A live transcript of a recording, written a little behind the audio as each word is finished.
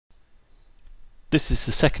This is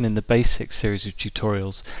the second in the basic series of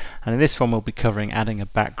tutorials, and in this one we'll be covering adding a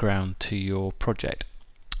background to your project.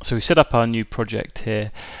 So we set up our new project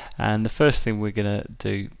here, and the first thing we're going to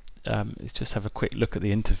do is just have a quick look at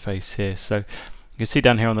the interface here. So you can see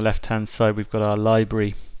down here on the left hand side we've got our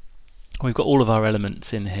library. We've got all of our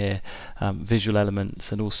elements in here, visual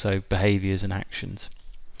elements and also behaviors and actions.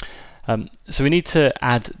 So we need to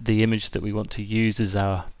add the image that we want to use as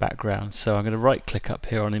our background. So I'm going to right click up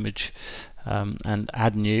here on image and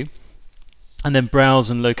add new, and then browse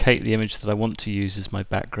and locate the image that I want to use as my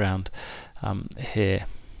background here.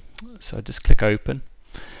 So I just click open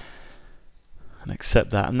and accept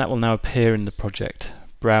that, and that will now appear in the project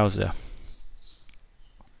browser.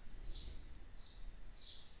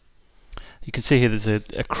 You can see here there's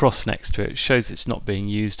a cross next to it. It shows it's not being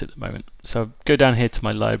used at the moment. So I'll go down here to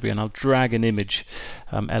my library and I'll drag an image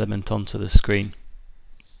element onto the screen,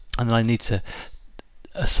 and then I need to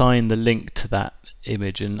assign the link to that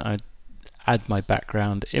image, and I add my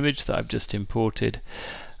background image that I've just imported.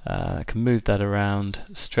 I can move that around,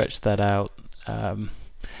 stretch that out.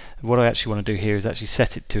 What I actually want to do here is actually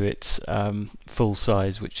set it to its full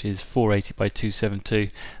size, which is 480 by 272.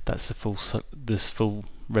 That's the full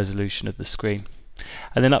resolution of the screen.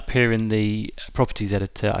 And then up here in the properties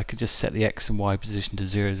editor I could just set the X and Y position to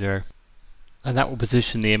 0, 0, and that will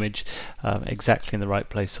position the image exactly in the right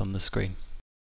place on the screen.